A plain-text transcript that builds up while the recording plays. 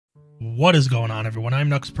What is going on, everyone? I'm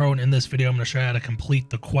Nux Pro, and in this video I'm going to show you how to complete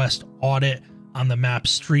the quest audit on the map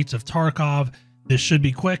Streets of Tarkov. This should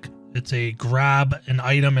be quick. It's a grab an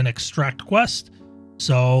item and extract quest.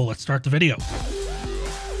 So let's start the video.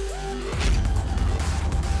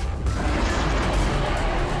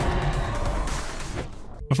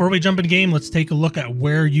 Before we jump in game, let's take a look at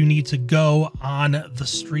where you need to go on the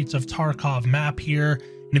Streets of Tarkov map here.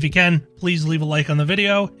 And if you can, please leave a like on the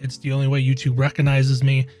video. It's the only way YouTube recognizes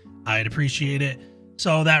me. I'd appreciate it.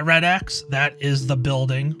 So that red X, that is the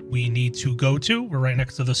building we need to go to. We're right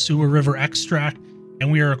next to the Sewer River extract,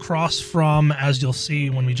 and we are across from, as you'll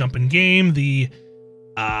see when we jump in game, the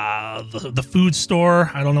food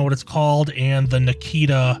store, I don't know what it's called, and the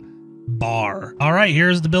Nikita bar. All right,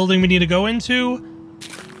 here's the building we need to go into.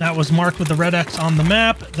 That was marked with the red X on the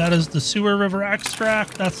map. That is the Sewer River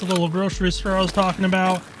extract. That's the little grocery store I was talking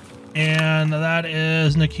about. And that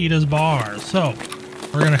is Nikita's bar. So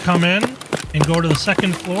we're going to come in and go to the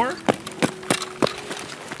second floor.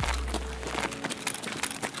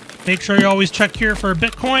 Make sure you always check here for a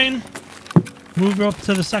Bitcoin. Move up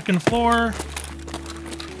to the second floor.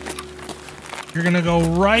 You're going to go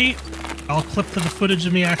right. I'll clip to the footage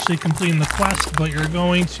of me actually completing the quest, but you're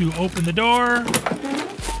going to open the door.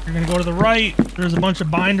 You're going to go to the right. There's a bunch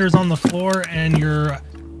of binders on the floor, and your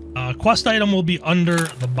quest item will be under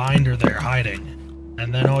the binder there, hiding.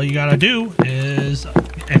 And then all you got to do is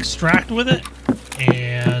extract with it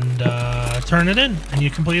and turn it in, and you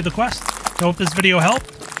completed the quest. So if this video helped,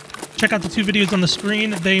 check out the two videos on the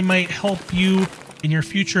screen. They might help you in your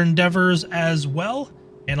future endeavors as well.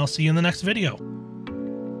 And I'll see you in the next video.